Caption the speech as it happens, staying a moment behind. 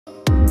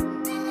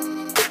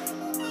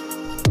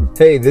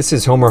Hey, this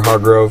is Homer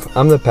Hargrove.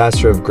 I'm the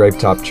pastor of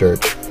Grapetop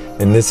Church,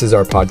 and this is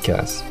our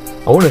podcast.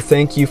 I want to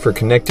thank you for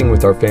connecting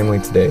with our family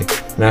today,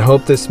 and I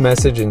hope this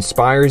message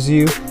inspires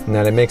you and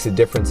that it makes a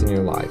difference in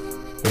your life.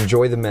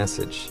 Enjoy the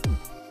message.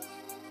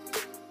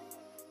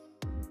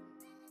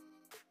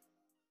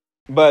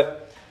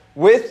 But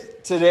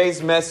with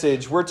today's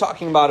message, we're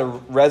talking about a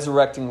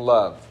resurrecting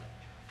love.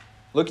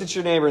 Look at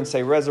your neighbor and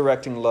say,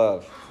 resurrecting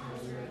love.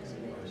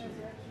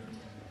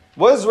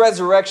 What does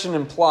resurrection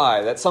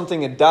imply? That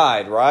something had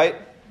died, right?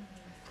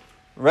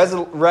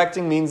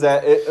 Resurrecting means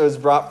that it was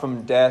brought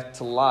from death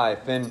to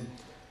life. And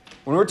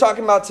when we're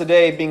talking about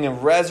today being a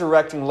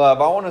resurrecting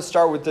love, I want to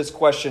start with this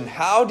question.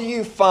 How do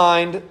you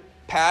find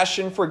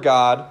passion for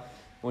God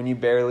when you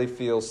barely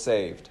feel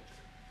saved?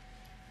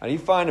 How do you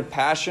find a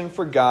passion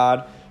for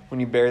God when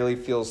you barely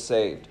feel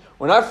saved?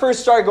 When I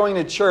first started going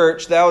to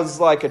church, that was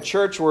like a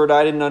church word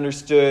I didn't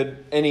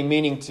understood any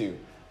meaning to.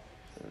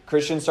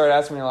 Christians started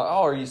asking me, like,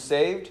 "Oh, are you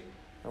saved?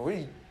 What are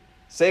you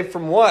saved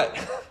from? What?"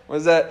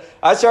 Was that?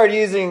 I started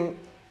using.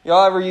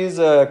 Y'all ever use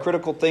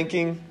critical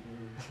thinking?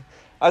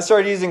 I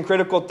started using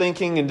critical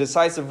thinking and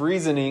decisive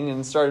reasoning,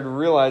 and started to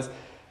realize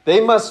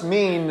they must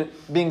mean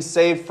being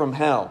saved from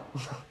hell.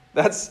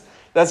 That's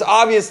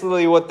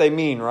obviously what they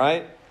mean,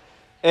 right?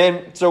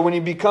 And so when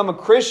you become a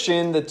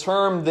Christian, the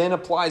term then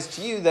applies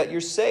to you that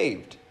you're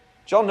saved.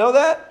 Did y'all know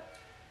that?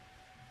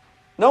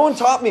 No one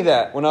taught me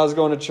that when I was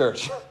going to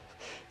church.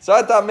 So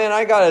I thought, man,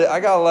 I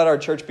gotta let our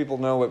church people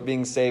know what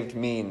being saved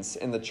means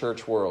in the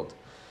church world.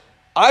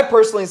 I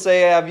personally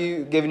say, have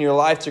you given your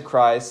life to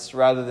Christ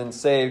rather than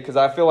saved? Because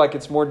I feel like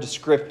it's more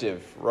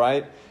descriptive,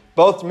 right?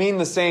 Both mean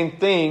the same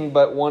thing,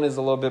 but one is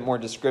a little bit more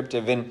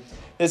descriptive. And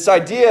this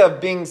idea of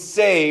being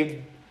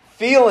saved,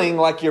 feeling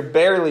like you're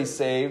barely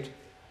saved,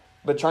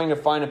 but trying to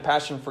find a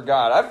passion for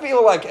God. I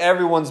feel like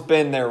everyone's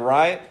been there,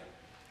 right?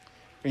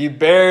 You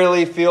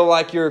barely feel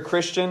like you're a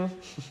Christian.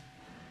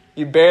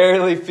 You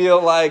barely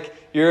feel like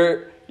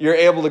you're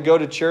able to go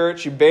to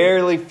church. You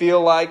barely feel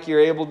like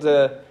you're able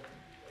to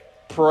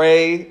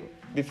pray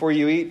before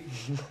you eat.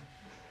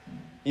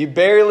 You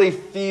barely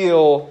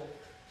feel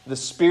the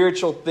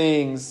spiritual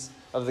things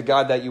of the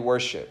God that you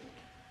worship.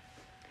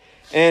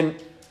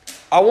 And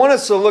I want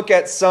us to look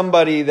at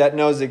somebody that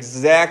knows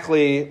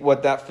exactly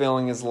what that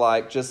feeling is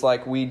like, just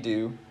like we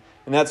do.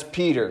 And that's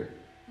Peter.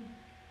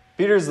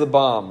 Peter's the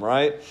bomb,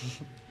 right?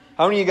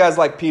 How many of you guys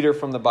like Peter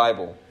from the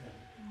Bible?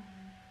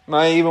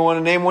 Might even want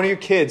to name one of your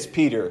kids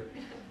Peter.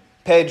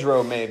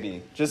 Pedro,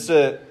 maybe. Just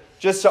to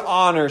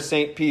honor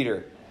St.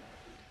 Peter.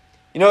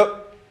 You know,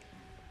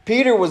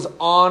 Peter was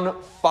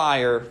on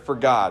fire for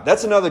God.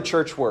 That's another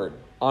church word,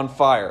 on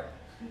fire.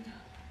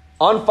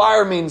 On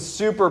fire means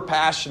super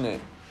passionate.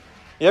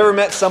 You ever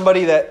met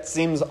somebody that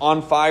seems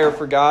on fire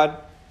for God?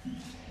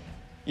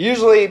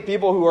 Usually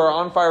people who are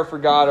on fire for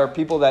God are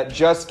people that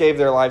just gave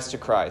their lives to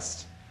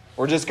Christ.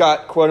 Or just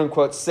got, quote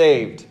unquote,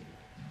 saved.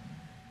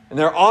 And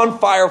they're on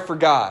fire for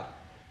God.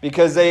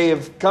 Because they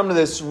have come to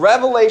this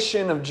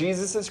revelation of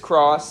Jesus'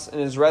 cross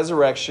and His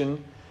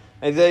resurrection.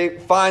 And they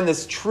find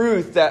this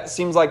truth that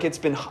seems like it's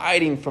been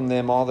hiding from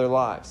them all their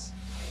lives.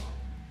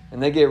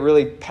 And they get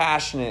really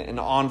passionate and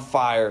on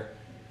fire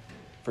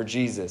for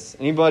Jesus.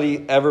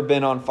 Anybody ever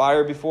been on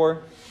fire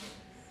before?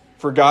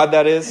 For God,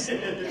 that is?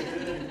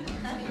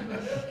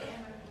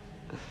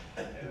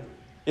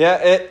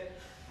 Yeah,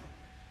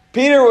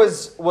 Peter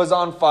was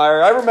on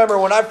fire. I remember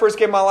when I first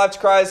gave my life to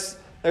Christ,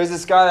 there was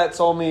this guy that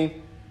told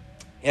me,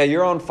 "Yeah,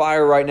 you're on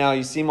fire right now.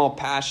 You seem all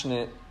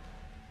passionate."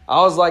 I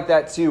was like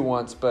that too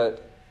once,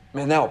 but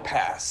man, that'll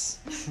pass.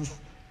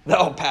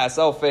 That'll pass.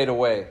 That'll fade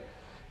away.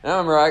 And I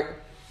remember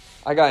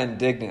I got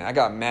indignant. I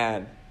got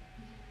mad.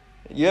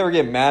 You ever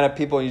get mad at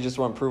people and you just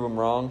want to prove them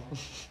wrong?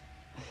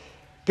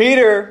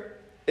 Peter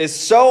is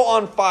so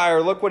on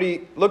fire. Look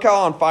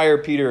how on fire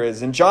Peter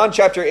is. In John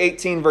chapter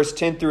 18, verse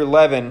 10 through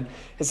 11,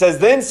 it says,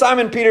 "Then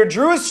Simon Peter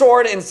drew a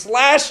sword and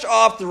slashed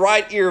off the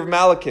right ear of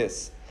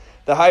Malchus,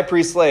 the high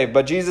priest's slave.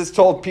 But Jesus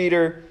told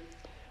Peter,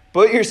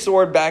 'Put your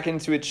sword back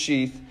into its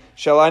sheath.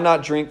 Shall I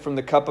not drink from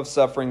the cup of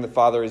suffering the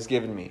Father has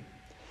given me?'"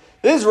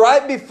 This is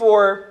right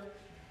before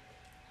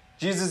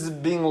Jesus is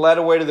being led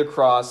away to the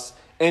cross.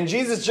 And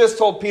Jesus just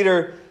told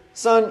Peter,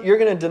 "Son, you're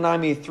going to deny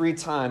me 3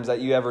 times that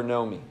you ever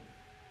know me.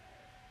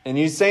 And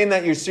you're saying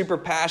that you're super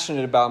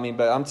passionate about me,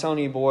 but I'm telling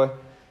you, boy,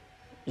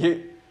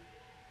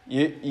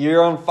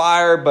 you're on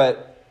fire,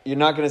 but you're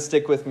not going to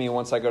stick with me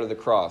once I go to the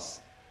cross."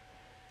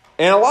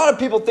 And a lot of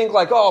people think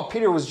like, oh,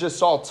 Peter was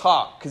just all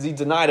talk because he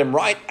denied him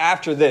right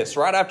after this.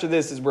 Right after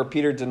this is where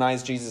Peter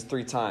denies Jesus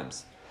 3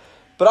 times.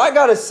 But I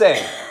got to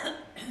say,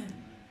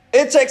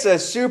 it takes a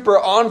super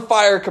on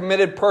fire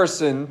committed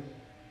person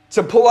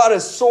to pull out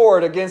his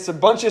sword against a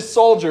bunch of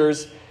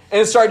soldiers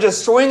and start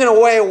just swinging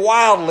away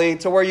wildly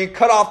to where you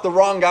cut off the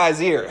wrong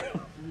guy's ear.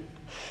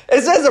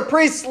 It says a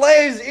priest's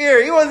slave's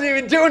ear. He wasn't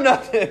even doing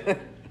nothing.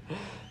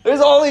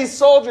 There's all these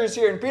soldiers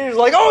here, and Peter's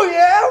like, "Oh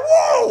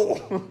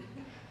yeah, whoa!"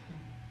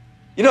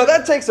 You know,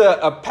 that takes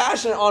a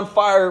passionate, on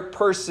fire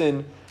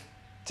person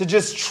to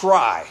just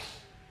try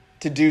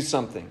to do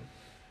something.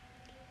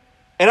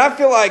 And I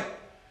feel like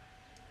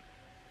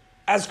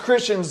as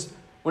Christians,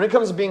 when it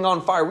comes to being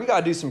on fire, we got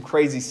to do some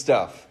crazy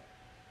stuff.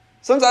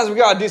 Sometimes we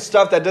got to do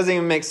stuff that doesn't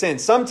even make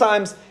sense.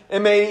 Sometimes it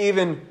may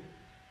even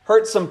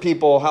hurt some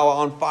people how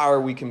on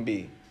fire we can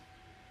be.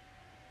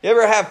 You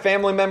ever have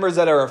family members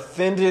that are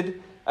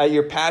offended at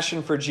your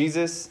passion for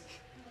Jesus?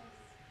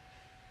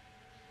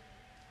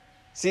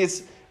 See,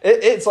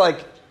 it's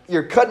like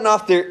you're cutting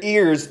off their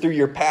ears through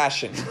your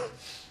passion.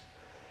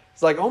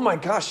 It's like, oh my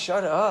gosh,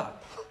 shut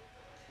up.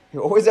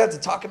 You always have to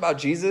talk about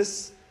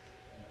Jesus?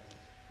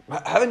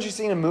 Haven't you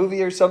seen a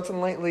movie or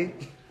something lately?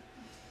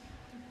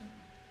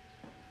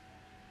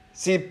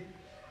 See,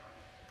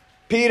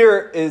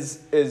 Peter is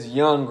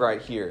young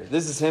right here.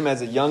 This is him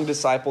as a young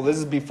disciple. This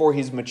is before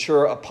he's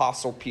mature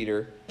apostle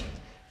Peter.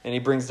 And he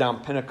brings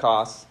down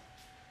Pentecost.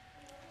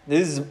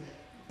 This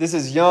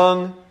is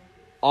young,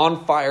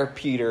 on fire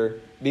Peter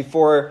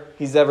before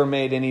he's ever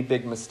made any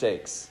big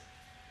mistakes.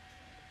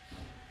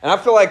 And I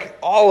feel like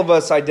all of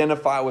us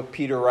identify with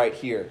Peter right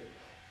here.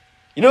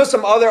 You know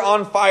some other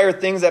on fire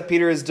things that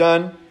Peter has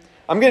done?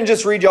 I'm going to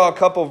just read y'all a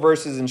couple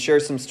verses and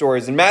share some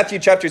stories. In Matthew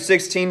chapter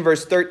 16,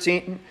 verse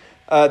 13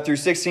 through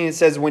 16, it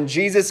says, when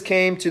Jesus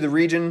came to the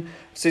region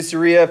of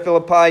Caesarea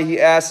Philippi, he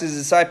asked his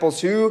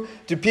disciples, who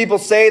do people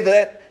say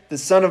that the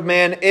Son of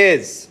Man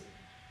is?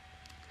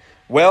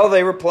 Well,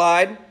 they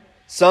replied,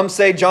 some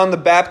say John the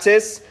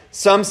Baptist,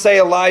 some say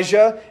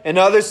Elijah, and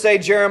others say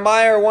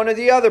Jeremiah or one of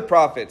the other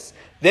prophets.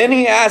 Then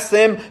he asked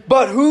them,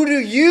 but who do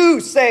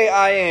you say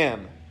I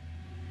am?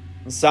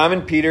 And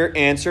Simon Peter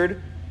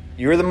answered,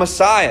 you're the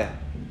Messiah,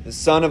 the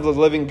Son of the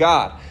living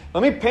God.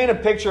 Let me paint a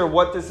picture of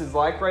what this is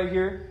like right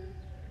here.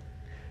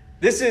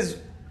 There's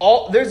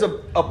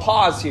a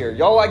pause here.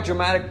 Y'all like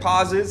dramatic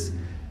pauses?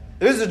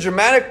 There's a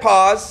dramatic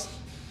pause.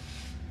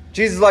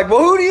 Jesus is like, well,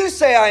 who do you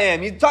say I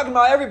am? You're talking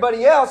about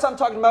everybody else. I'm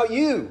talking about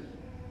you.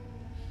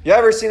 You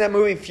ever seen that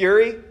movie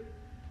Fury?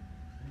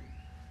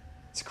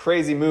 It's a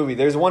crazy movie.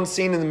 There's one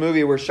scene in the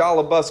movie where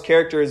Shia LaBeouf's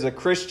character is a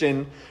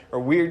Christian, or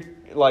weird,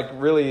 like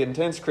really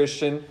intense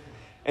Christian.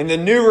 And the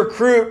new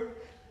recruit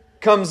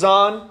comes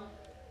on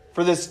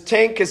for this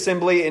tank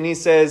assembly and he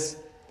says,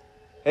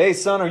 hey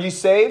son, are you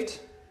saved?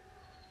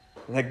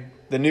 And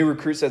the new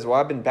recruit says, well,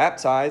 I've been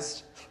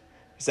baptized.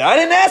 He said, I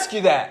didn't ask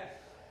you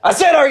that. I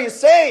said, are you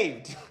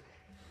saved?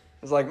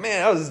 It's like,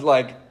 man, that was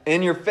like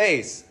in your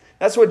face.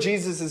 That's what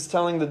Jesus is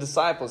telling the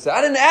disciples.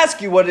 I didn't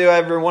ask you what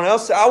everyone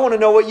else said. I want to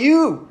know what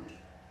you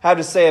have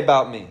to say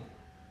about me.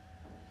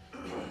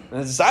 And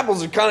the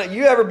disciples are kind of,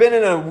 you ever been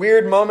in a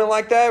weird moment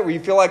like that where you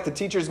feel like the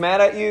teacher's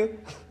mad at you?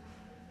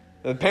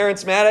 The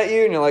parent's mad at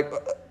you and you're like,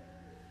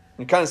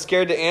 you're kind of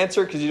scared to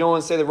answer because you don't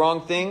want to say the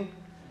wrong thing.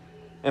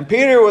 And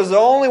Peter was the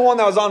only one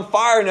that was on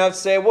fire enough to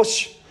say, well,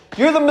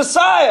 you're the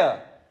Messiah,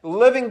 the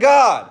living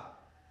God.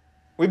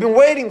 We've been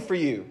waiting for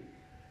you.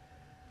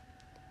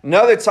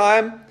 Another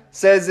time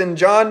says in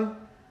John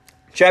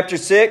chapter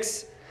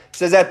 6,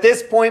 says at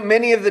this point,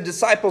 many of the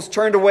disciples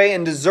turned away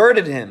and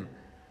deserted him.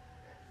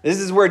 This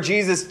is where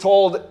Jesus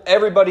told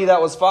everybody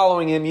that was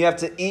following him, you have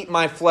to eat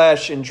my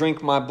flesh and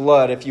drink my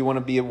blood if you want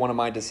to be one of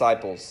my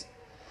disciples.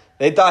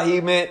 They thought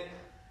he meant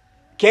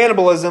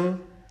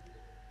cannibalism.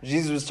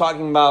 Jesus was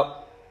talking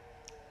about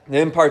the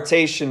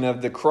impartation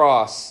of the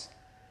cross,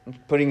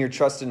 putting your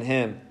trust in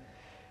him.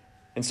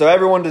 And so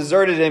everyone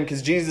deserted him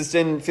because Jesus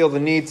didn't feel the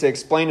need to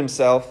explain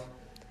himself.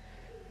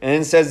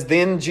 And it says,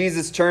 then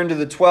Jesus turned to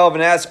the 12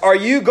 and asked, are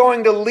you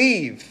going to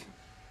leave?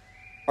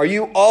 Are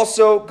you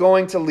also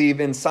going to leave?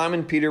 And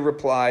Simon Peter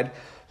replied,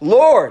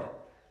 Lord,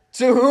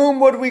 to whom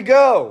would we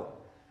go?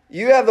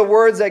 You have the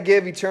words that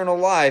give eternal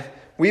life.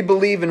 We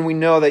believe and we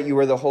know that you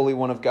are the Holy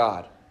One of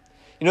God.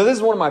 You know, this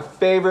is one of my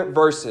favorite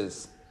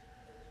verses.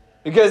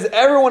 Because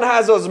everyone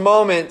has those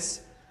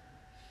moments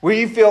where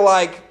you feel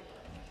like,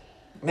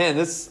 man,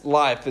 this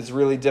life is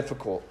really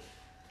difficult.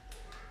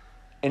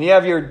 And you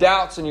have your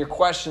doubts and your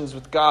questions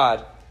with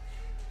God.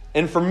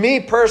 And for me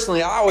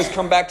personally, I always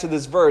come back to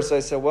this verse. I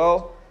say,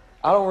 well,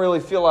 I don't really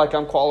feel like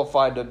I'm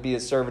qualified to be a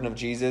servant of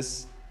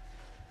Jesus.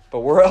 But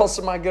where else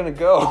am I going to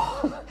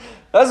go?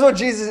 That's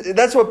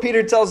what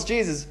Peter tells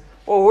Jesus.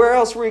 Well, where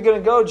else were you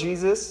going to go,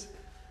 Jesus?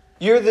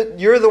 You're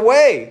the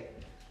way.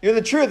 You're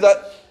the truth.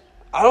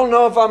 I don't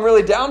know if I'm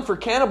really down for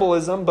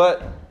cannibalism,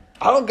 but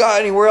I don't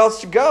got anywhere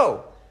else to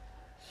go.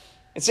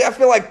 And see, I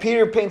feel like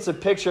Peter paints a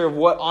picture of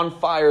what on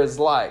fire is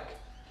like.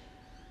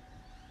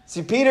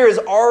 See, Peter he's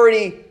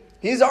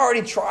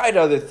already tried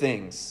other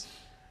things.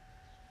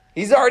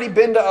 He's already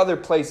been to other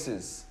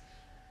places.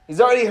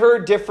 He's already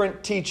heard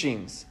different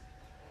teachings.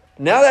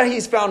 Now that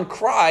he's found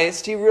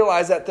Christ, he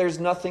realized that there's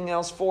nothing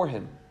else for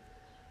him.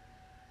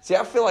 See,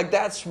 I feel like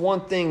that's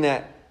one thing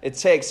that it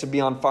takes to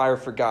be on fire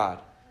for God.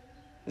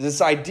 Is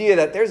this idea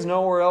that there's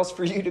nowhere else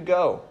for you to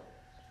go.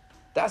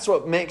 That's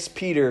what makes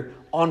Peter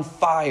on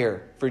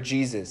fire for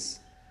Jesus.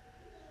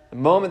 The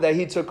moment that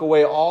he took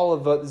away all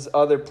of his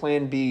other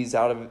plan Bs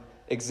out of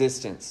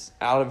existence,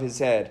 out of his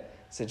head,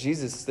 said,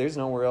 Jesus, there's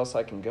nowhere else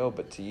I can go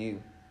but to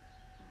you.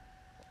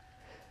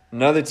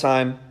 Another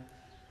time,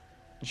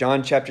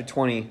 John chapter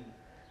 20.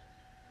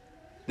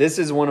 This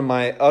is one of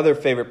my other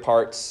favorite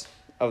parts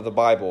of the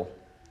Bible.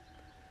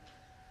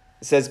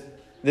 It says,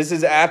 this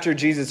is after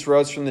Jesus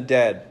rose from the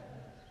dead.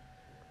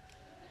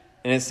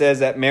 And it says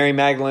that Mary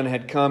Magdalene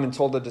had come and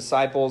told the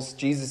disciples,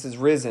 Jesus is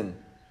risen.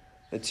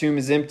 The tomb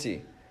is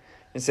empty.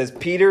 It says,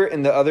 Peter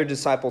and the other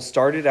disciples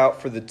started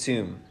out for the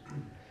tomb.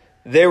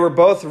 They were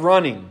both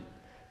running,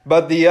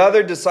 but the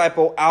other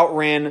disciple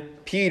outran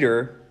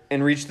Peter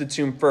and reached the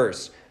tomb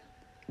first.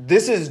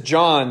 This is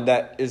John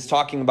that is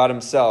talking about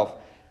himself.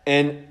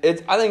 And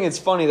I think it's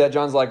funny that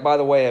John's like, by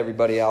the way,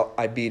 everybody,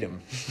 I beat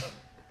him.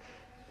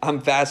 I'm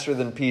faster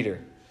than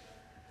Peter.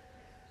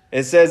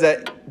 It says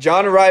that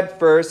John arrived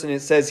first, and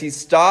it says he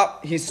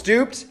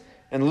stooped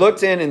and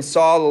looked in and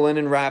saw the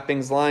linen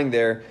wrappings lying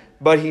there,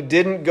 but he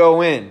didn't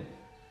go in.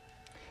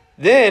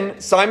 Then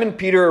Simon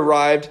Peter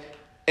arrived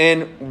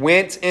and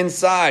went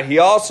inside. He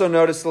also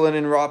noticed the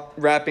linen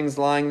wrappings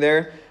lying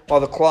there, while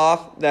the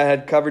cloth that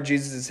had covered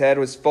Jesus' head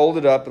was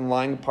folded up and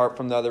lying apart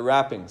from the other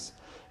wrappings.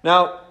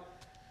 Now,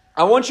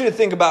 I want you to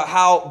think about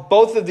how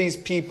both of these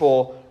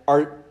people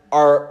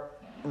are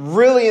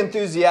really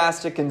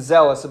enthusiastic and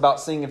zealous about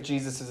seeing if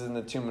Jesus is in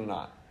the tomb or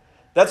not.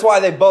 That's why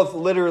they both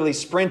literally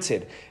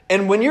sprinted.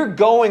 And when you're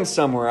going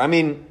somewhere, I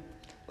mean,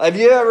 have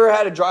you ever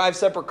had to drive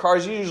separate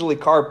cars? You usually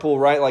carpool,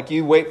 right? Like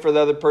you wait for the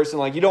other person.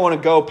 Like you don't want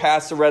to go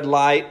past the red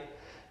light.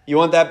 You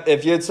want that,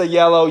 if it's a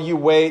yellow, you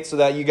wait so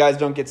that you guys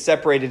don't get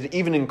separated,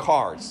 even in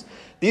cars.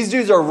 These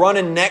dudes are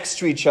running next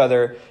to each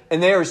other,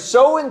 and they are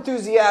so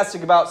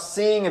enthusiastic about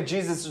seeing if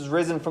Jesus is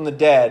risen from the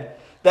dead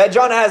that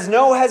John has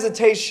no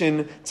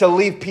hesitation to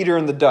leave Peter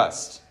in the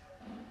dust.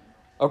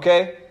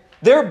 Okay?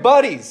 They're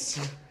buddies.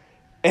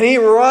 And he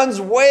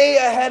runs way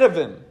ahead of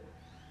him.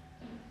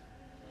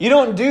 You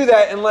don't do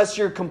that unless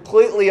you're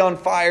completely on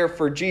fire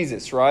for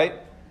Jesus, right?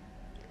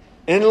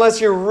 And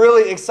unless you're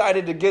really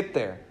excited to get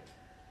there.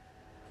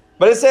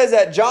 But it says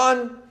that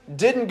John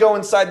didn't go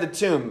inside the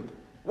tomb.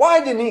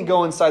 Why didn't he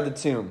go inside the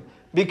tomb?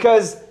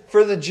 Because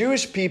for the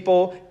Jewish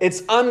people,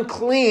 it's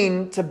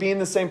unclean to be in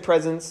the same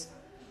presence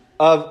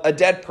of a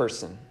dead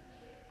person.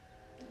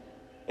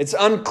 It's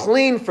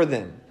unclean for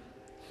them.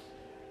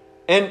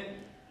 And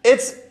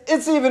it's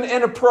even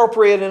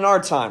inappropriate in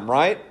our time,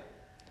 right?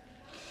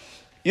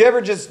 You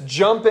ever just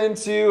jump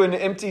into an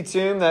empty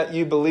tomb that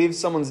you believe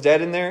someone's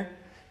dead in there?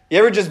 You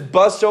ever just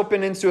bust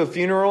open into a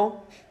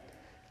funeral,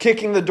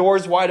 kicking the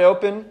doors wide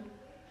open?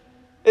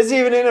 It's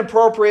even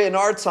inappropriate in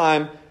our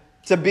time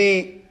to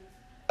be,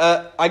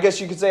 I guess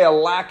you could say, a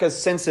lack of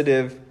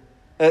sensitivity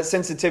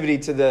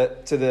to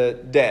the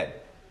dead.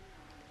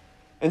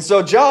 And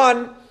so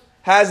John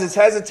has his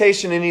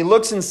hesitation and he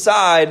looks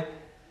inside and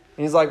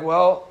he's like,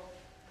 well,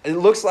 it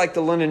looks like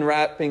the linen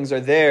wrappings are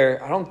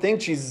there. I don't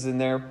think Jesus is in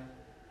there.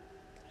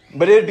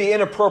 But it'd be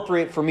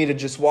inappropriate for me to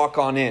just walk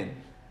on in.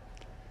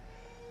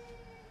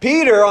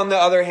 Peter, on the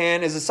other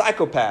hand, is a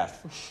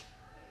psychopath.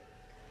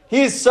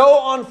 He is so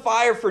on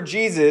fire for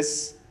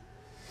Jesus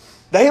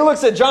that he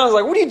looks at John and is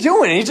like, what are you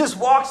doing? And he just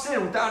walks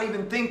in without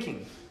even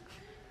thinking.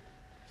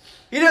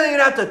 He doesn't even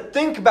have to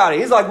think about it.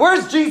 He's like,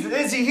 where's Jesus?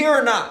 Is he here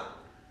or not?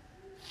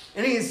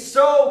 And he's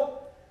so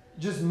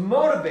just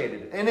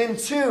motivated and in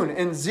tune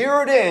and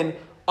zeroed in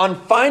on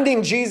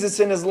finding Jesus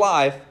in his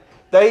life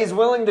that he's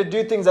willing to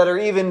do things that are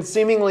even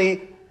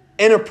seemingly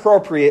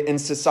inappropriate in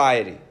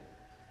society.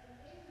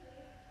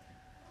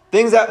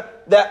 Things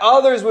that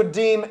others would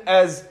deem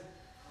as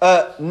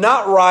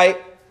not right.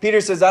 Peter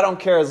says, I don't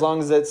care as long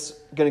as it's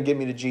going to get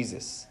me to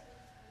Jesus.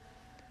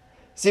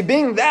 See,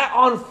 being that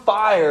on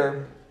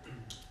fire,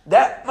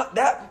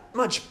 that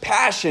much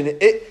passion,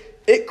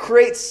 it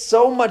creates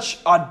so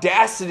much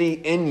audacity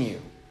in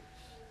you.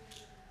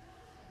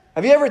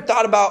 Have you ever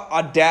thought about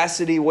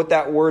audacity, what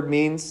that word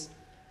means?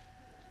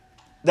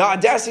 The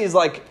audacity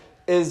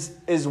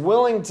is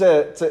willing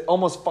to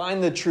almost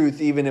find the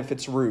truth even if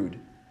it's rude.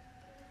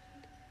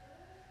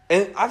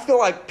 And I feel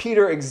like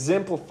Peter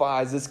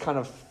exemplifies this kind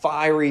of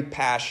fiery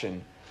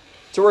passion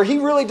to where he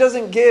really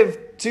doesn't give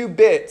two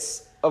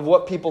bits of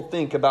what people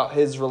think about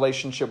his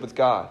relationship with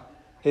God,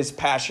 his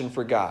passion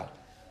for God.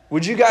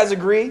 Would you guys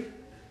agree?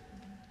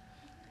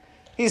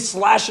 He's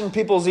slashing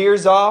people's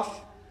ears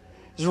off.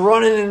 He's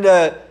running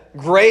into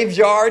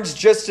graveyards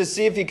just to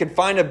see if he could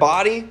find a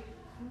body.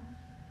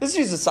 This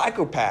dude's a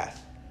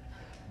psychopath.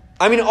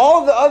 I mean,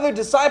 all of the other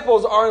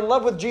disciples are in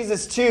love with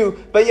Jesus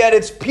too, but yet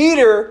it's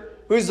Peter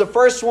who's the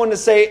first one to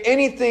say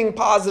anything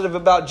positive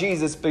about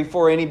Jesus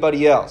before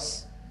anybody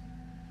else.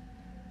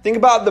 Think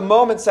about the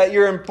moments that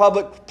you're in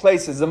public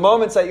places, the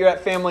moments that you're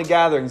at family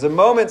gatherings, the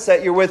moments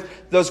that you're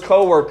with those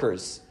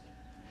coworkers.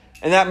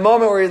 And that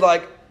moment where you're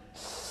like,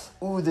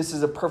 ooh, this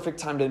is a perfect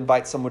time to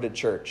invite someone to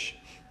church.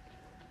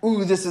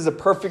 Ooh, this is a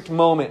perfect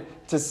moment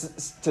to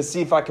see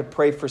if I could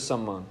pray for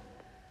someone.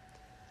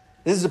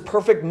 This is a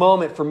perfect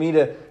moment for me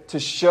to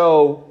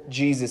show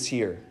Jesus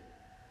here.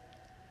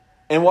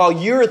 And while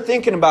you're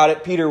thinking about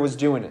it, Peter was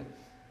doing it.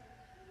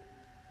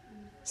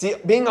 See,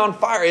 being on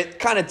fire, it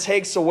kind of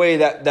takes away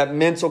that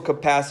mental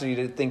capacity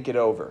to think it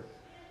over.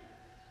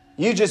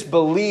 You just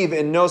believe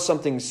and know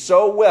something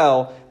so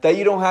well that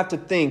you don't have to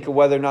think of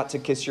whether or not to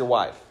kiss your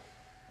wife.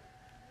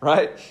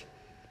 Right?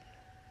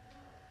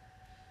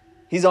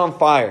 He's on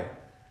fire.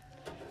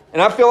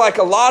 And I feel like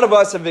a lot of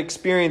us have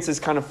experienced this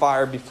kind of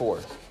fire before,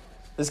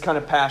 this kind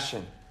of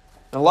passion.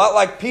 And a lot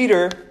like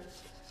Peter,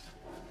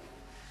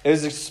 it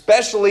was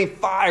especially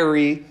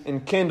fiery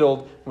and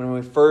kindled when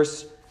we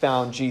first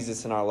found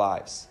Jesus in our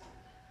lives.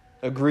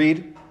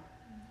 Agreed?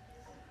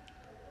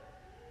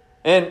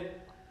 And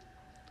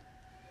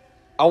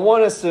I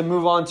want us to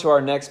move on to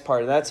our next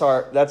part. That's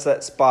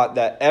that spot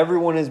that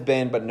everyone has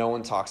been, but no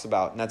one talks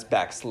about, and that's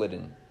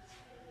backslidden.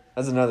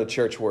 That's another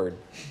church word.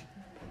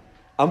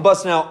 I'm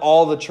busting out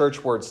all the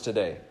church words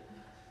today.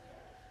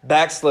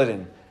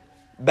 Backslidden.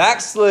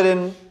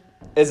 Backslidden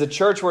is a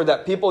church word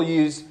that people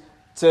use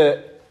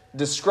to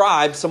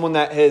describe someone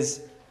that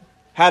has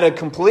had a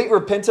complete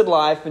repented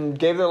life and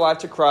gave their life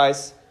to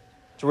Christ,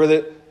 to where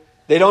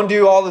they don't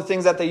do all the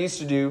things that they used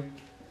to do,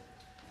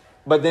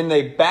 but then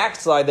they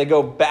backslide, they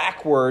go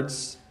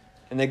backwards,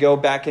 and they go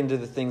back into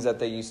the things that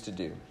they used to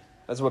do.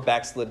 That's what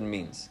backslidden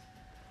means.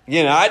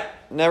 Again, I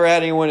never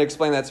had anyone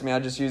explain that to me. I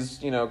just use,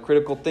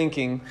 critical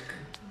thinking.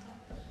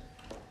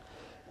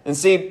 And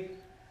see,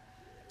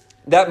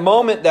 that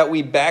moment that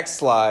we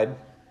backslide,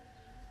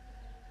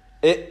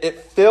 it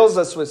fills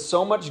us with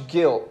so much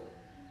guilt.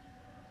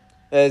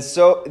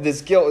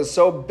 This guilt is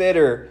so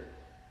bitter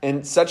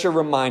and such a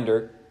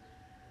reminder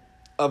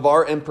of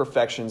our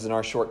imperfections and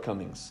our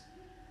shortcomings.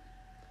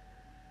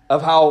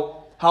 Of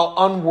how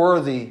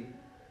unworthy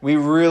we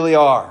really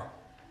are.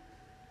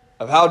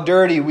 Of how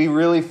dirty we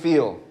really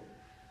feel.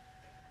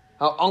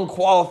 How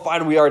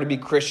unqualified we are to be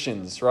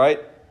Christians, right?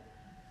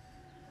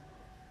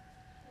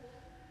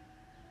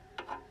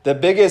 The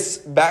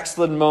biggest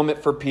backslidden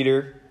moment for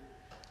Peter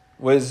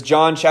was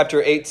John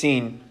chapter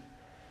 18.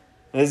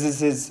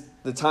 This is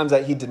the times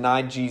that he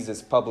denied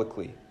Jesus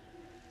publicly. It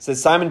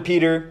says, Simon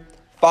Peter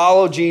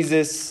followed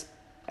Jesus,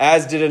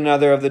 as did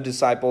another of the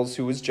disciples,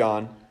 who was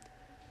John.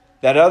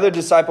 That other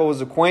disciple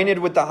was acquainted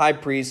with the high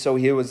priest, so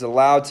he was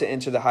allowed to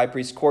enter the high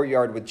priest's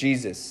courtyard with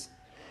Jesus.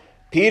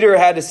 Peter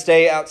had to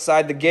stay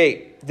outside the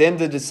gate. Then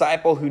the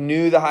disciple who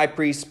knew the high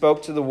priest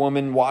spoke to the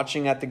woman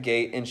watching at the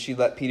gate, and she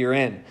let Peter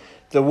in.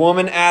 The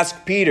woman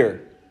asked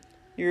Peter,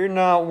 "You're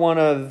not one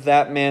of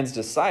that man's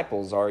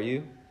disciples, are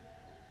you?"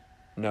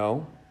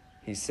 "No,"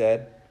 he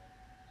said,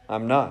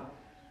 "I'm not."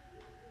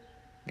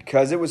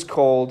 Because it was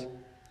cold,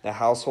 the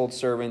household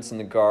servants and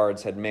the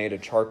guards had made a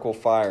charcoal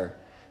fire.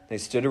 They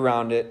stood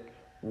around it,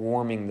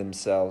 warming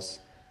themselves,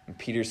 and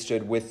Peter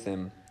stood with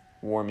them,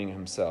 warming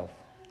himself.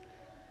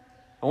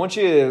 I want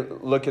you to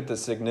look at the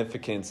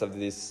significance of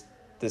this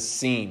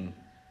scene.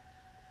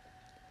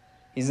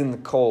 He's in the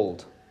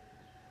cold.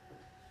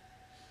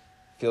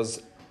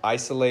 Feels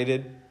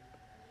isolated,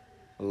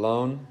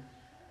 alone,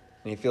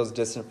 and he feels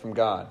distant from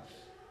God.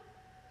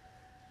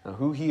 Now,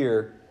 who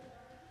here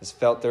has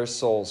felt their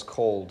souls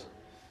cold?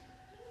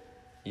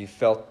 You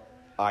felt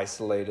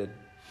isolated.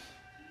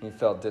 You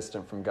felt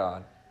distant from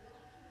God.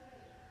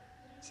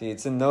 See,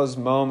 it's in those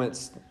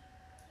moments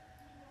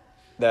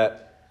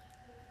that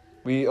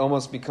we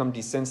almost become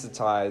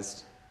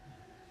desensitized.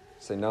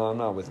 Say, no, I'm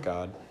not with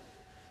God.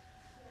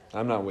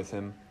 I'm not with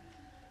him.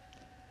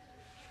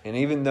 And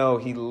even though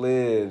he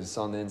lives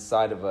on the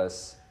inside of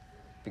us,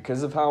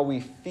 because of how we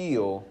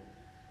feel,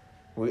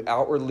 we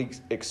outwardly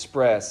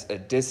express a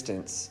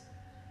distance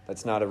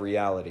that's not a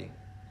reality.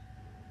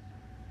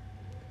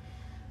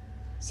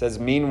 It says,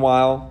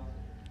 meanwhile,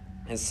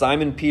 as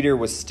Simon Peter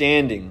was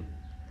standing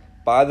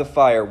by the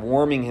fire,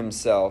 warming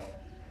himself,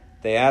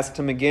 they asked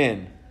him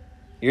again,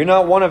 "You're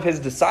not one of his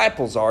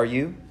disciples, are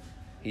you?"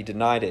 He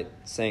denied it,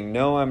 saying,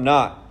 "No, I'm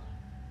not."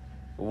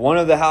 One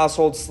of the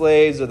household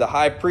slaves of the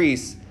high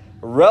priest,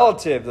 a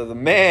relative of the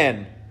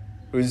man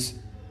whose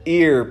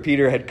ear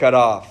Peter had cut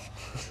off,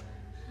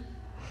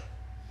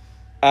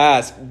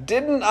 asked,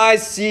 "Didn't I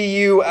see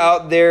you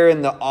out there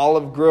in the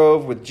olive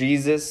grove with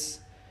Jesus?"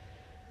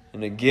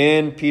 And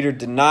again Peter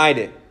denied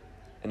it,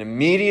 and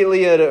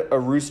immediately a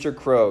rooster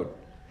crowed.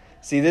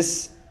 See,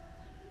 this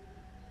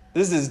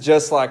is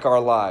just like our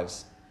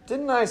lives.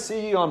 Didn't I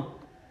see you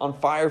on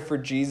fire for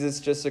Jesus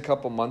just a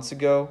couple months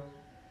ago?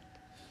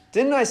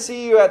 Didn't I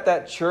see you at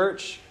that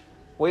church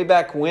way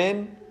back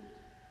when?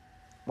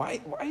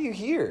 Why are you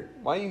here?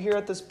 Why are you here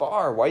at this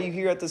bar? Why are you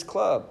here at this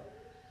club?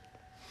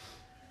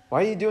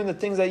 Why are you doing the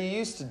things that you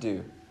used to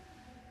do?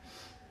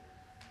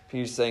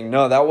 Peter's saying,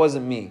 no, that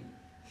wasn't me.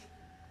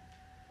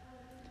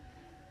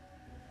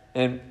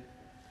 And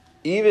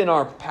even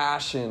our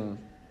passion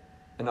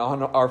and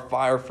our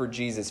fire for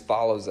Jesus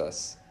follows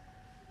us.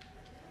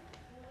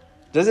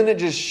 Doesn't it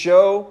just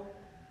show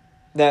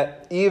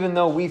that even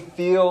though we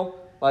feel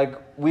like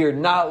we are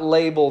not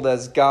labeled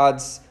as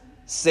God's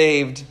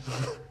saved,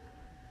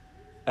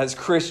 as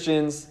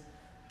Christians,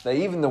 that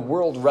even the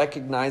world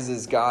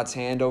recognizes God's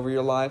hand over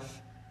your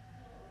life?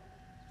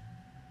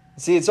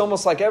 See, it's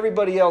almost like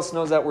everybody else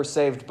knows that we're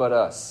saved but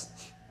us.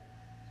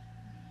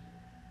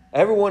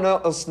 Everyone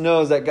else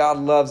knows that God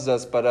loves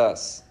us but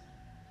us.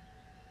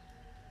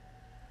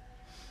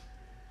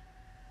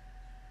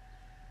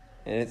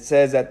 And it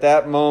says at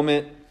that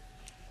moment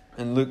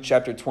in Luke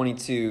chapter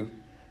 22,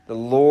 the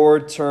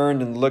Lord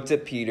turned and looked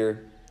at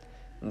Peter.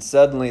 And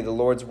suddenly the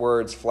Lord's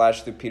words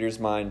flashed through Peter's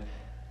mind.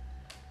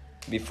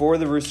 Before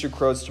the rooster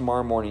crows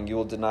tomorrow morning, you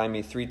will deny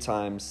me 3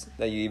 times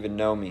that you even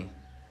know me.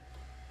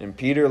 And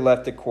Peter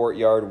left the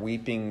courtyard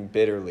weeping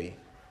bitterly.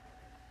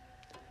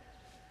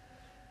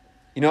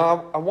 You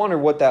know, I wonder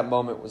what that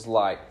moment was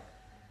like.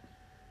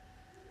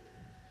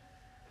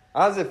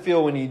 How does it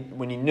feel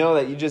when you know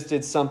that you just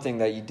did something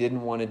that you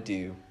didn't want to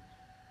do?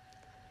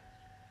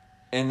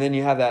 And then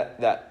you have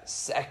that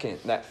second,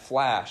 that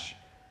flash,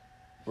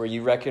 where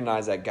you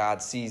recognize that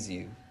God sees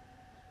you,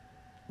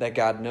 that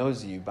God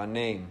knows you by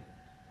name.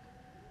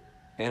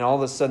 And all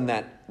of a sudden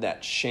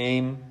that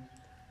shame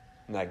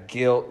and that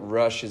guilt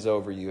rushes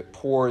over you. It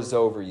pours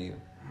over you.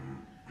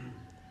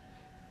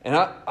 And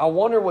I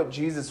wonder what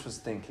Jesus was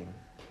thinking.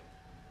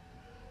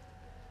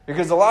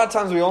 Because a lot of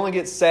times we only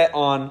get set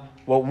on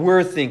what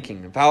we're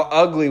thinking, of how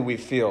ugly we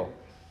feel,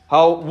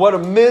 what a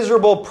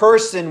miserable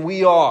person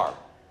we are.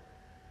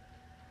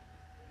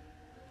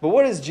 But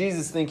what is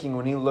Jesus thinking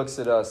when he looks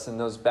at us in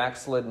those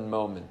backslidden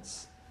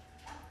moments?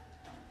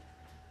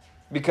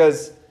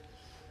 Because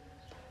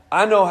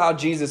I know how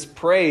Jesus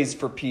prays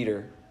for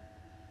Peter.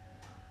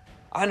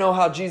 I know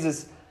how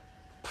Jesus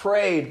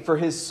prayed for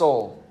his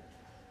soul.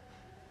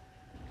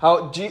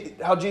 How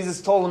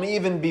Jesus told him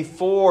even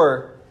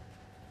before,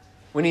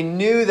 when he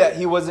knew that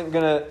he wasn't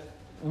going to,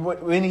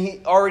 when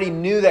he already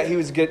knew that he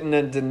was going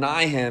to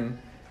deny him,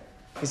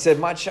 he said,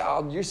 "My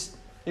child,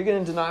 you're going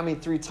to deny me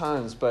 3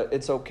 times, but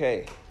it's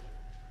okay."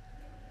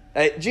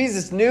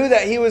 Jesus knew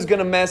that he was going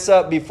to mess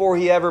up before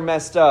he ever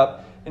messed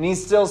up, and he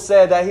still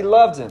said that he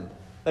loved him,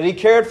 that he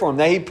cared for him,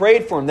 that he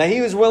prayed for him, that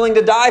he was willing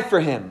to die for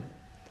him.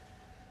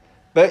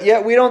 But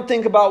yet we don't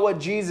think about what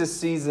Jesus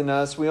sees in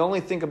us. We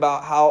only think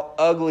about how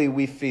ugly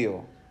we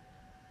feel.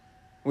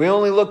 We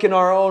only look in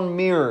our own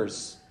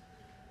mirrors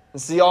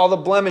and see all the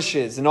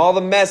blemishes and all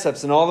the mess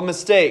ups and all the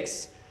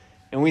mistakes.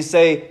 And we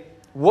say,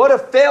 what a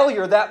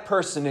failure that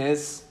person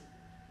is.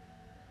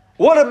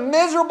 What a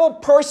miserable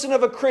person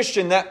of a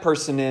Christian that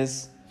person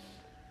is.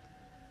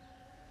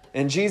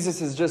 And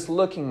Jesus is just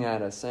looking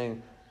at us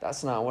saying,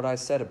 that's not what I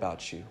said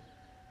about you.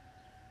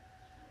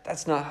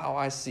 That's not how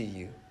I see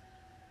you.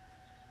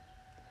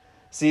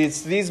 See,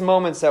 it's these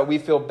moments that we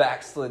feel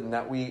backslidden,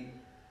 that we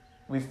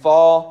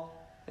fall,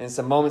 and it's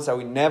the moments that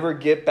we never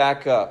get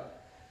back up.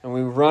 And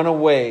we run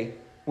away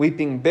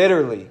weeping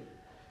bitterly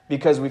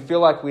because we feel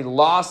like we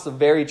lost the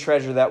very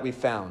treasure that we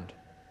found.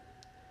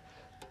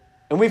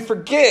 And we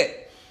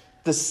forget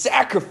the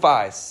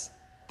sacrifice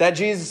that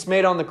Jesus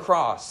made on the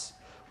cross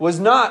was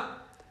not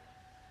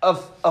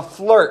a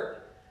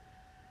flirt.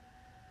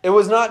 It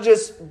was not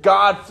just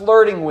God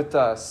flirting with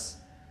us,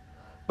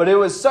 but it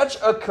was such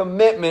a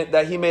commitment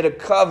that he made a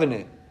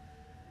covenant,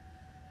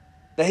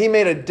 that he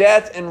made a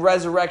death and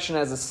resurrection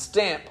as a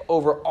stamp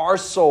over our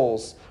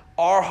souls,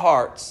 our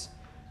hearts,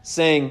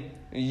 saying,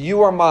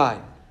 you are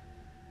mine.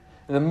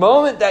 And the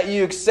moment that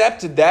you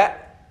accepted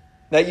that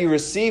you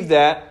received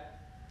that,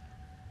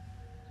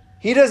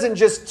 he doesn't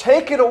just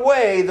take it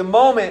away the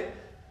moment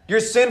your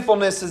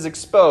sinfulness is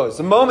exposed,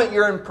 the moment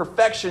your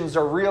imperfections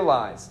are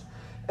realized.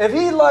 If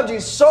he loved you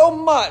so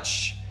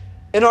much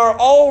in our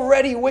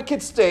already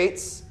wicked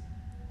states,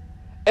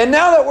 and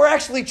now that we're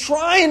actually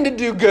trying to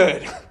do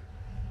good,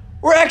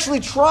 we're actually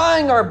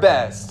trying our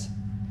best,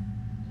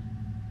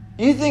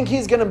 you think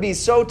he's going to be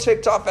so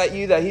ticked off at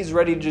you that he's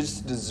ready to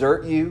just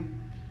desert you?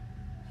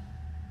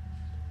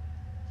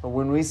 But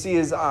when we see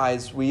his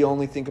eyes, we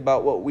only think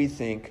about what we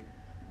think,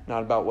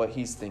 not about what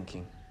he's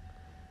thinking.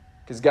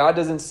 Because God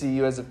doesn't see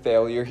you as a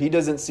failure. He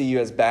doesn't see you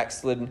as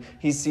backslidden.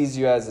 He sees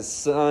you as a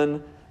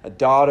son, a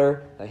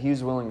daughter that he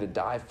was willing to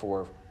die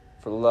for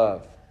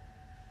love.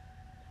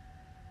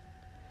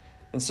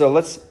 And so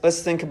let's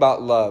think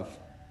about love.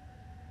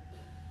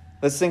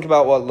 Let's think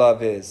about what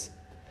love is.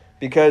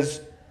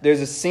 Because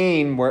there's a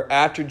scene where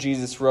after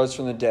Jesus rose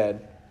from the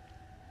dead,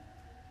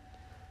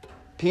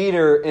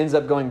 Peter ends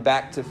up going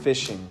back to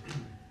fishing.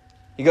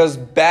 He goes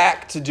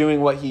back to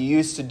doing what he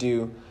used to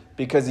do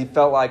because he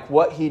felt like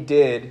what he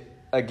did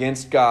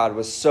against God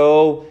was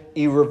so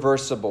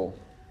irreversible,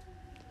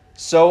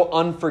 so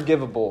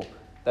unforgivable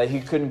that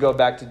he couldn't go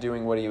back to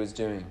doing what he was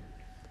doing.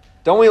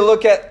 Don't we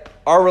look at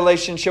our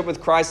relationship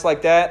with Christ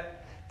like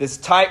that? This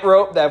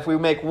tightrope that if we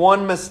make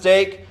one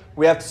mistake,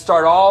 we have to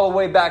start all the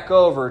way back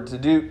over to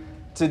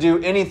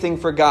do anything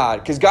for God.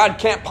 Because God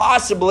can't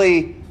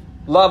possibly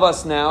love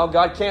us now.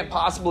 God can't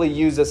possibly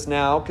use us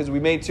now because we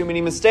made too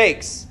many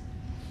mistakes.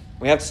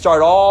 We have to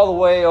start all the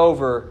way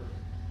over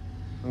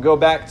and go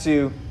back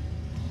to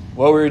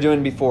what we were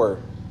doing before.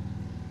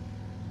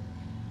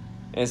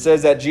 And it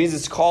says that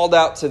Jesus called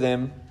out to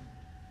them,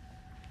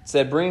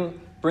 said,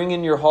 bring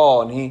in your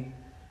haul. And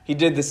he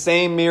did the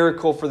same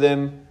miracle for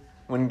them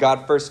when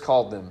God first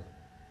called them.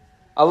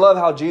 I love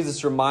how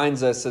Jesus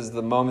reminds us as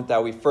the moment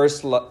that we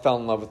first fell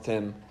in love with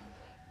him.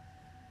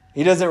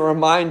 He doesn't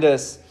remind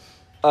us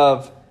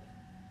of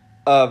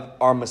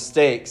our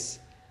mistakes.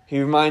 He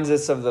reminds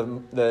us of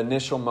the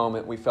initial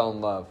moment we fell in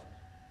love.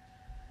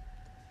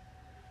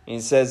 And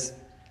he says,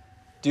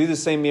 do the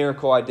same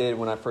miracle I did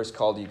when I first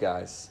called you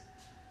guys.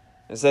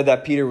 It said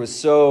that Peter was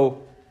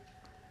so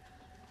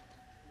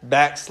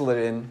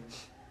backslidden,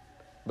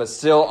 but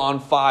still on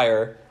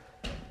fire,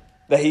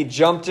 that he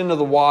jumped into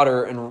the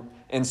water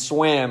and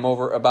swam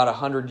over about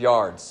 100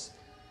 yards.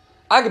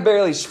 I could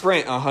barely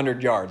sprint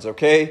 100 yards,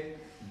 okay?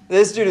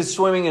 This dude is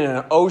swimming in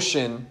an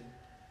ocean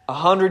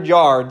 100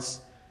 yards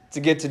to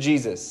get to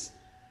Jesus.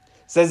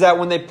 It says that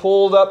when they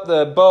pulled up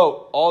the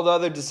boat, all the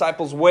other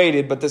disciples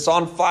waited, but this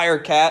on fire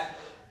cat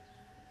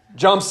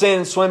jumps in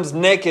and swims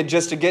naked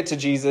just to get to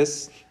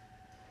Jesus.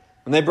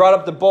 When they brought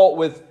up the boat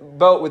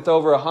with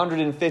over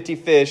 150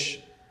 fish,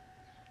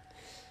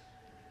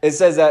 it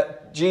says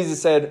that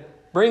Jesus said,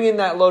 "Bring in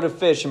that load of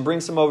fish and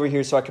bring some over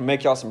here so I can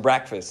make y'all some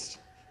breakfast."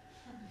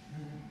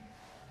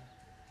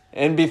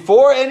 And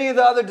before any of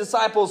the other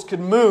disciples could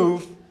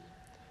move,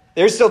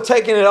 they're still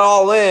taking it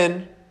all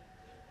in.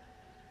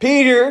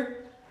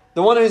 Peter,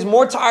 the one who's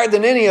more tired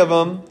than any of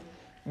them,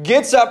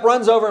 gets up,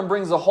 runs over, and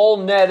brings the whole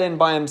net in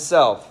by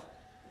himself.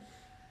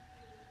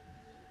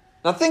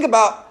 Now think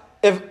about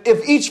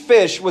if each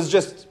fish was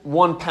just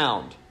 1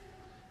 pound.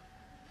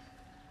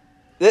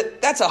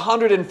 That's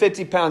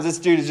 150 pounds. This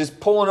dude is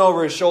just pulling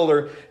over his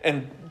shoulder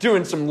and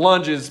doing some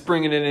lunges,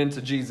 bringing it into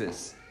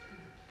Jesus.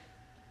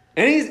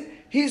 And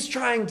he's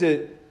trying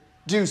to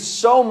do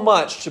so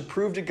much to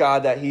prove to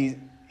God that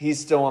he's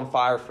still on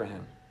fire for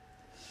him.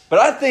 But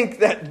I think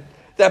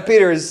that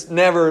Peter has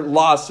never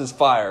lost his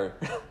fire.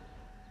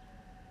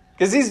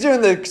 Because he's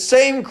doing the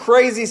same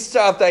crazy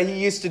stuff that he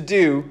used to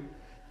do.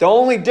 The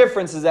only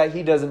difference is that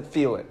he doesn't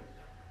feel it.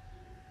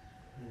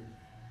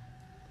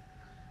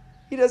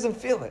 He doesn't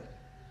feel it.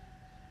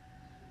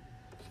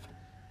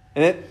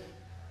 And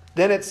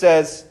then it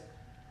says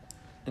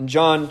in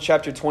John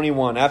chapter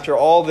 21, after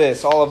all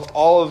this,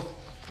 all of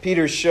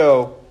Peter's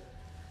show,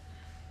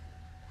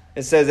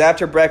 it says,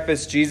 after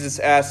breakfast, Jesus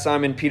asked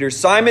Simon Peter,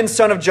 "Simon,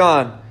 son of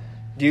John,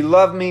 do you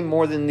love me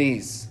more than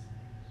these?"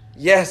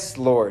 "Yes,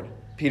 Lord,"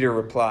 Peter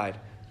replied.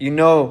 "You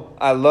know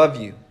I love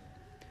you."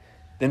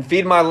 "Then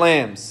feed my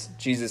lambs,"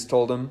 Jesus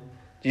told him.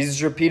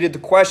 Jesus repeated the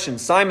question,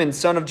 "Simon,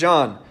 son of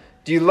John,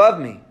 do you love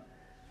me?"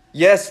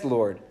 "Yes,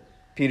 Lord,"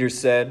 Peter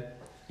said.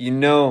 "You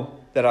know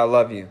that I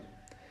love you."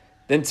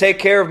 "Then take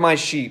care of my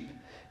sheep."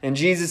 And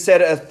Jesus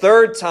said a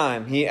third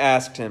time, he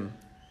asked him,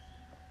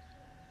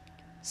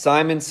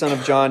 "Simon, son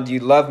of John, do you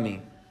love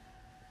me?"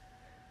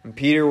 And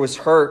Peter was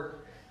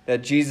hurt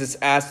that Jesus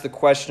asked the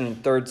question a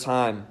third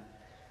time.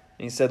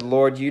 And he said,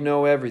 "Lord, you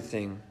know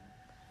everything.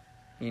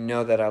 You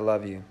know that I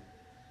love you."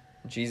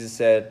 And Jesus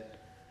said,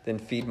 "Then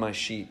feed my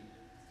sheep."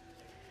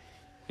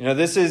 You know,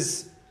 this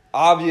is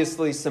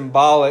obviously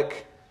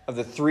symbolic of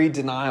the 3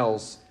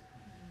 denials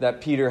that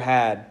Peter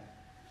had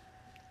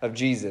of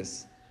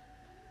Jesus.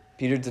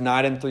 Peter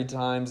denied him 3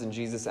 times, and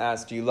Jesus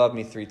asked, "Do you love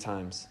me?" 3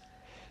 times.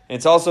 And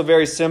it's also a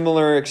very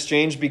similar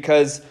exchange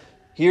because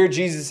here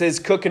Jesus is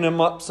cooking him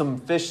up some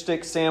fish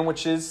stick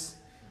sandwiches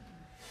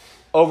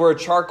over a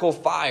charcoal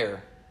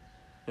fire.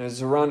 And it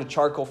was around a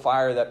charcoal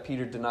fire that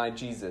Peter denied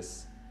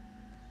Jesus.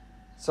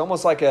 It's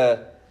almost like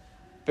a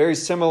very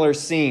similar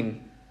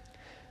scene.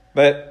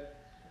 But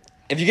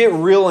if you get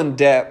real in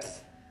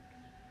depth,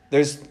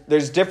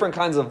 there's different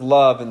kinds of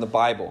love in the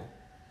Bible.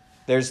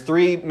 There's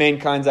 3 main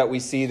kinds that we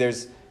see.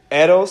 There's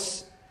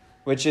eros,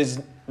 which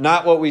is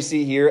not what we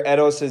see here.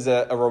 Eros is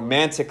a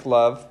romantic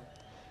love.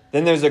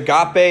 Then there's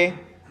agape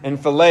and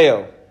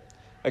phileo.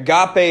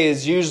 Agape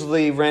is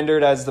usually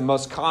rendered as the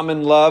most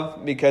common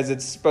love because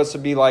it's supposed to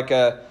be like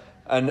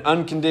an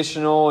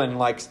unconditional and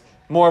like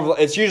more of,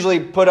 it's usually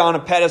put on a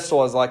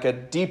pedestal as like a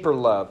deeper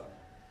love.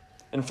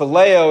 And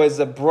phileo is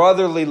a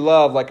brotherly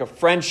love, like a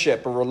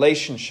friendship, a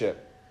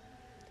relationship.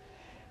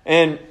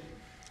 And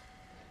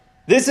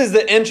this is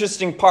the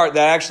interesting part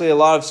that actually a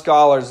lot of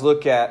scholars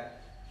look at,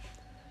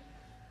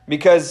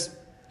 because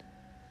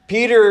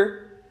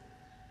Peter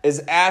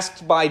is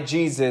asked by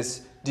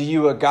Jesus, "Do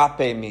you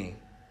agape me?"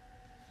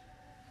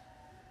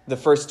 the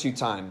first 2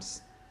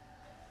 times.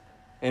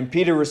 And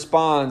Peter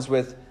responds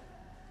with,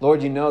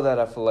 "Lord, you know that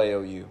I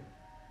phileo you."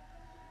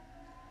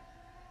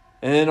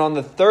 And then on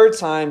the 3rd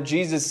time,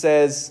 Jesus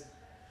says,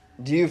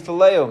 "Do you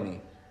phileo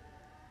me?"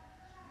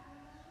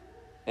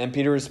 And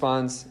Peter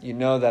responds, "You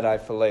know that I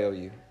phileo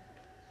you."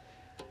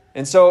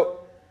 And so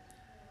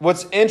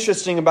what's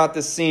interesting about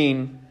this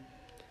scene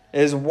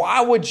is, why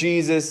would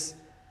Jesus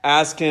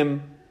ask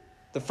him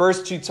the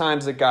first 2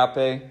 times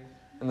agape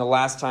and the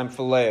last time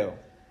phileo?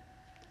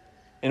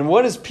 And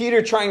what is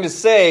Peter trying to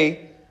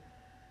say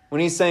when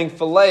he's saying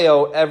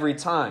phileo every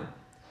time?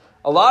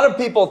 A lot of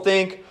people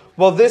think,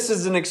 well, this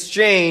is an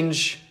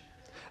exchange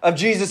of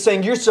Jesus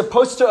saying, "You're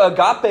supposed to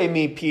agape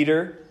me,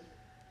 Peter.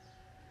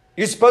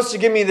 You're supposed to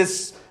give me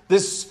this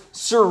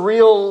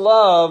surreal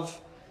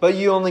love, but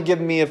you only give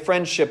me a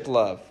friendship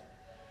love."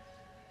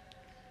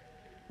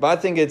 But I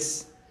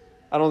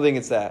don't think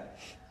it's that.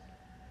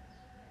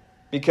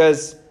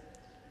 Because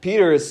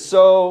Peter is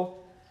so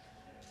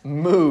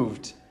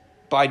moved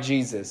by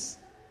Jesus.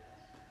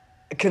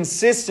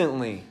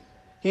 Consistently,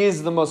 he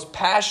is the most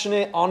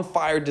passionate,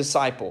 on-fire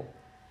disciple.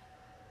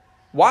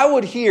 Why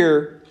would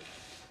here,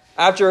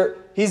 after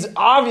he's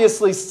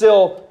obviously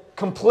still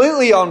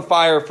completely on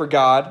fire for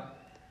God,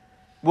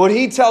 would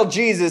he tell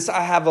Jesus,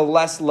 I have a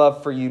less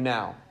love for you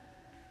now?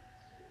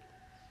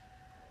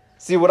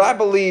 See, what I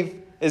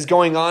believe is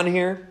going on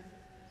here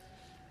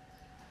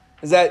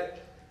is that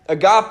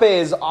agape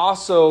is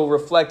also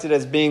reflected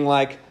as being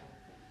like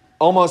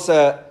almost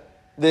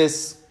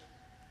this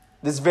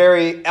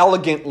very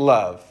elegant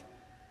love.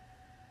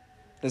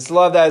 This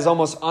love that is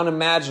almost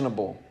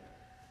unimaginable.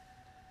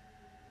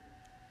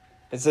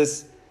 It's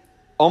this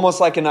almost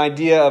like an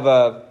idea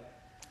of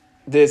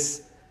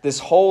this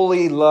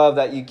holy love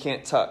that you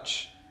can't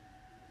touch.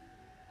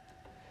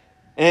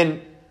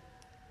 And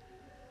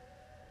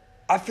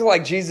I feel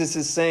like Jesus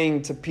is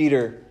saying to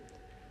Peter,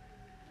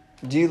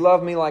 do you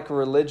love me like a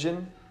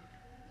religion?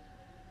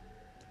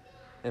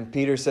 And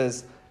Peter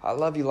says, I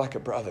love you like a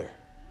brother.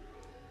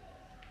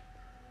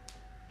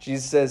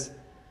 Jesus says,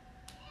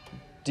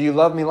 do you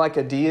love me like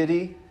a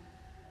deity?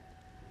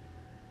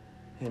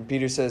 And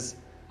Peter says,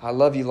 I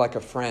love you like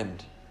a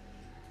friend.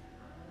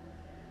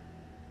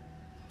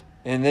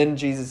 And then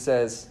Jesus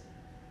says,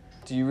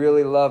 do you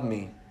really love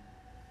me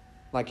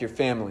like your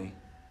family?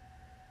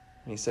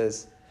 And he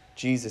says,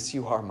 Jesus,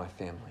 you are my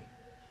family.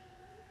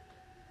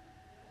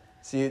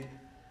 See,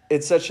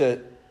 it's such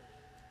an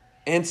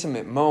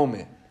intimate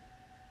moment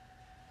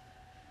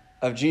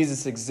of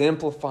Jesus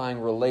exemplifying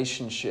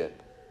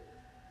relationship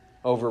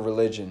over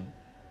religion.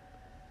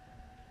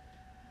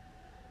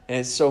 And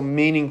it's so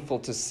meaningful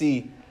to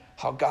see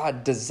how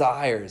God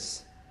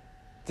desires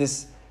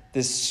this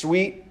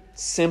sweet,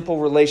 simple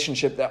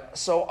relationship that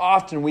so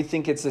often we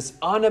think it's this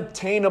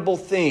unobtainable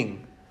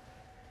thing.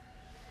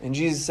 And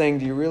Jesus is saying,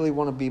 do you really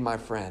want to be my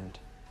friend?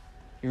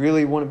 You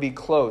really want to be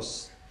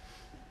close,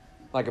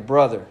 like a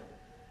brother,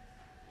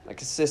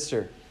 like a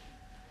sister,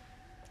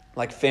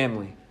 like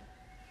family?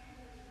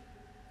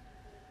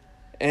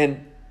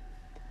 And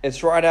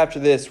it's right after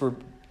this where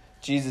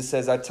Jesus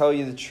says, I tell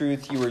you the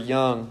truth, you were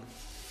young.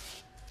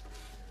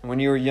 And when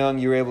you were young,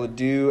 you were able to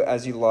do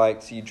as you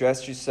liked. So you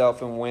dressed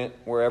yourself and went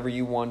wherever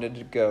you wanted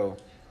to go.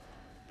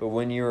 But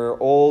when you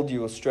are old,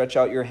 you will stretch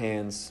out your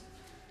hands.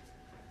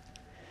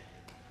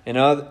 And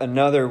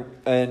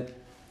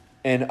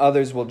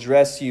others will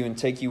dress you and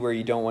take you where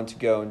you don't want to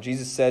go. And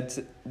Jesus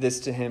said this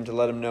to him to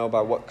let him know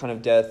by what kind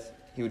of death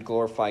he would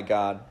glorify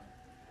God.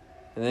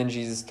 And then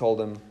Jesus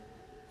told him,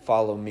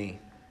 follow me.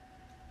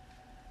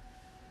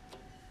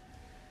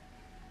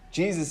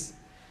 Jesus,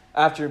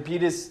 after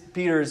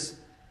Peter's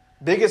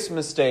biggest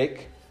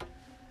mistake,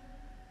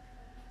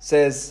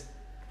 says,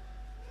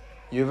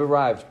 you've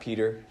arrived,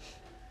 Peter.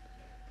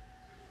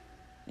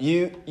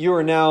 You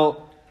are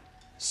now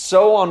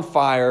so on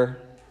fire,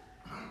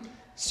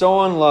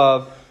 so in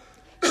love,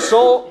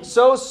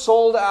 so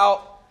sold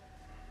out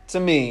to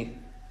me,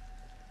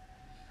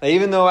 that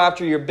even though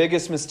after your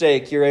biggest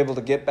mistake you're able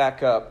to get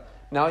back up,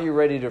 now you're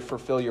ready to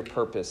fulfill your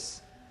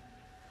purpose.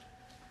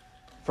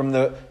 From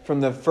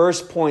the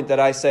first point that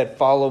I said,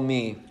 follow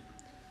me,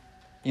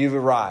 you've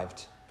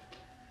arrived.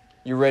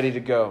 You're ready to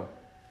go.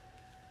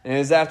 And it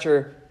was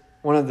after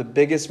one of the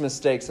biggest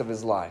mistakes of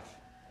his life.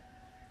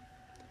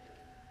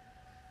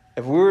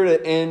 If we were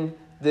to end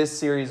this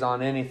series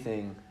on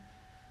anything,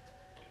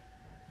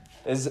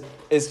 is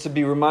to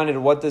be reminded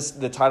of what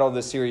the title of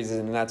this series is,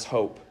 and that's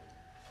hope.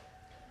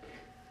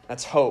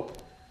 That's hope.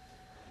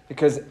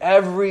 Because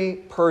every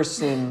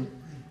person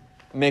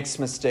makes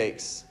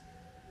mistakes.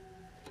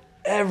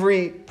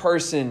 Every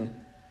person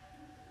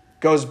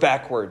goes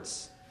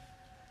backwards.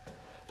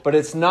 But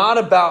it's not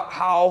about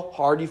how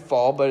hard you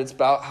fall, but it's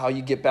about how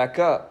you get back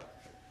up.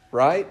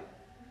 Right?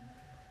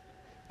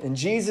 And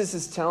Jesus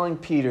is telling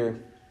Peter,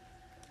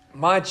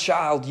 my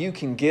child, you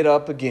can get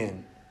up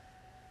again.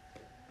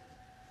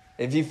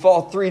 If you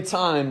fall 3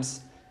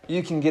 times,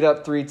 you can get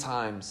up 3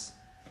 times.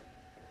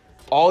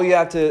 All you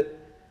have to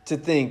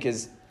think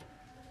is,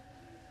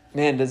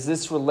 man, does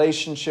this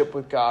relationship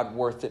with God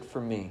worth it for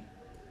me?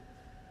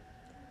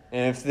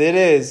 And if it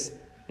is,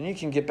 then you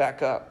can get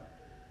back up.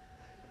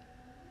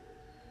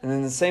 And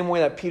in the same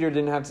way that Peter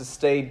didn't have to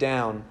stay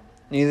down,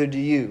 neither do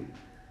you.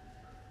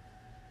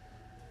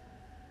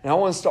 And I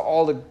want us to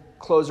all to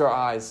close our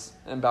eyes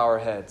and bow our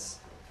heads.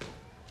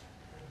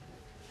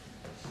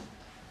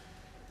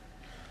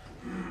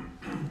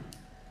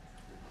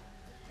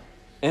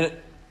 And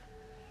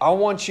I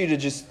want you to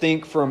just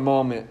think for a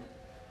moment,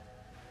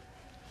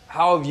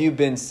 how have you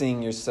been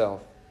seeing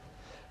yourself?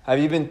 Have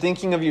you been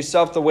thinking of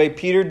yourself the way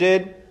Peter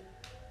did?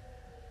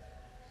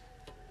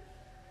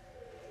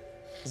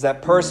 Is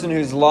that person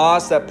who's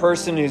lost, that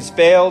person who's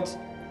failed?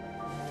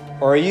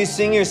 Or are you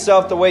seeing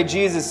yourself the way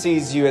Jesus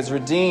sees you, as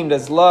redeemed,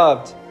 as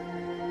loved,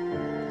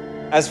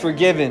 as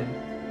forgiven?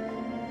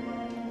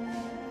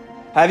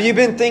 Have you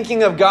been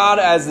thinking of God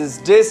as this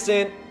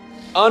distant,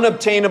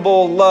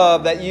 unobtainable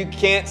love that you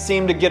can't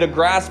seem to get a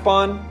grasp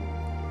on?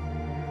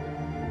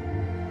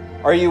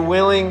 Are you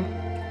willing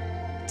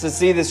to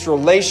see this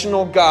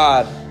relational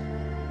God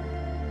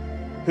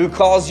who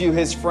calls you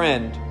his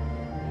friend?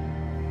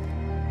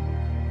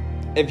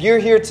 If you're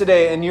here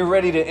today and you're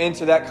ready to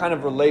enter that kind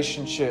of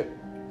relationship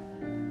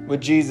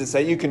with Jesus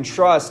that you can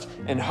trust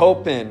and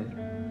hope in,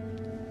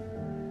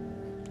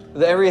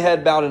 With every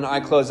head bowed and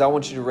eye closed, I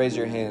want you to raise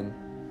your hand.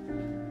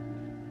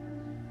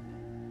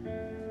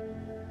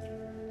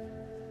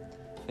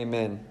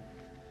 Amen.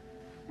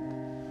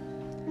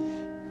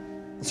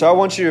 So I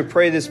want you to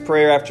pray this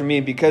prayer after me,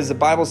 because the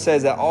Bible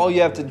says that all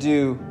you have to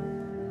do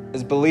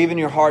is believe in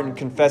your heart and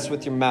confess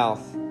with your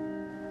mouth.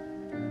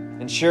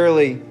 And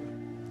surely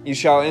you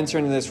shall enter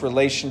into this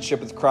relationship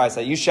with Christ,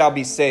 that you shall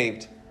be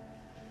saved.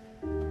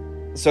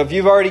 So if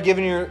you've already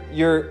given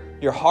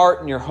your heart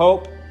and your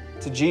hope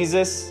to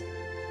Jesus,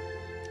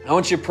 I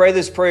want you to pray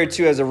this prayer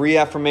too as a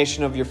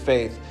reaffirmation of your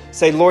faith.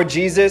 Say, Lord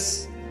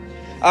Jesus,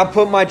 I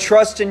put my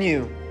trust in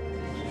you.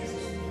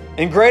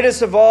 And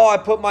greatest of all, I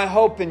put my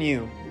hope in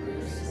you.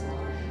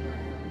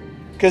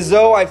 Because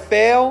though I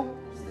fail,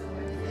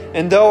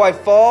 and though I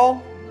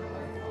fall,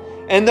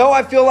 and though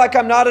I feel like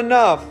I'm not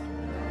enough,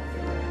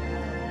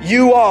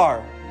 you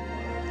are.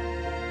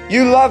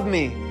 You love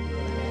me.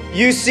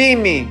 You see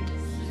me.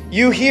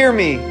 You hear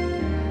me.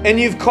 And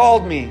you've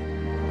called me.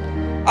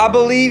 I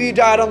believe you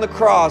died on the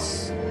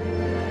cross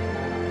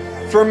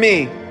for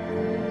me.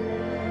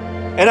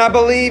 And I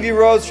believe you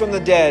rose from the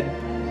dead.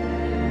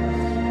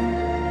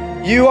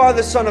 You are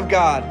the Son of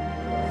God.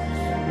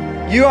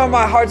 You are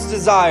my heart's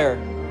desire.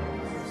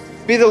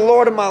 Be the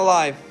Lord of my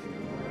life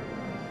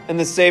and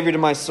the Savior to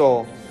my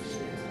soul.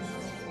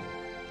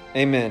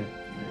 Amen.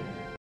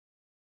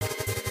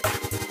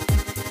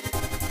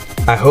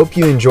 I hope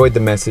you enjoyed the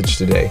message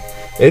today.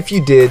 If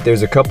you did,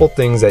 there's a couple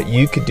things that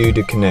you could do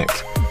to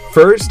connect.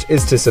 First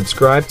is to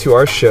subscribe to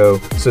our show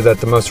so that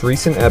the most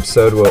recent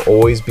episode will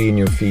always be in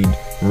your feed,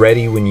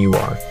 ready when you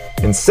are.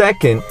 And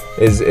second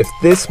is, if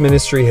this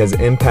ministry has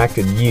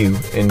impacted you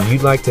and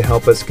you'd like to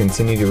help us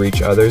continue to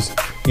reach others,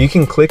 you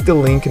can click the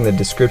link in the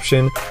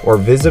description or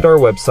visit our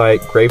website,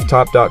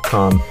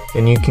 gravetop.com,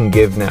 and you can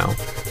give now.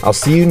 I'll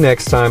see you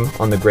next time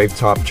on the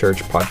Gravetop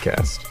Church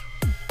podcast.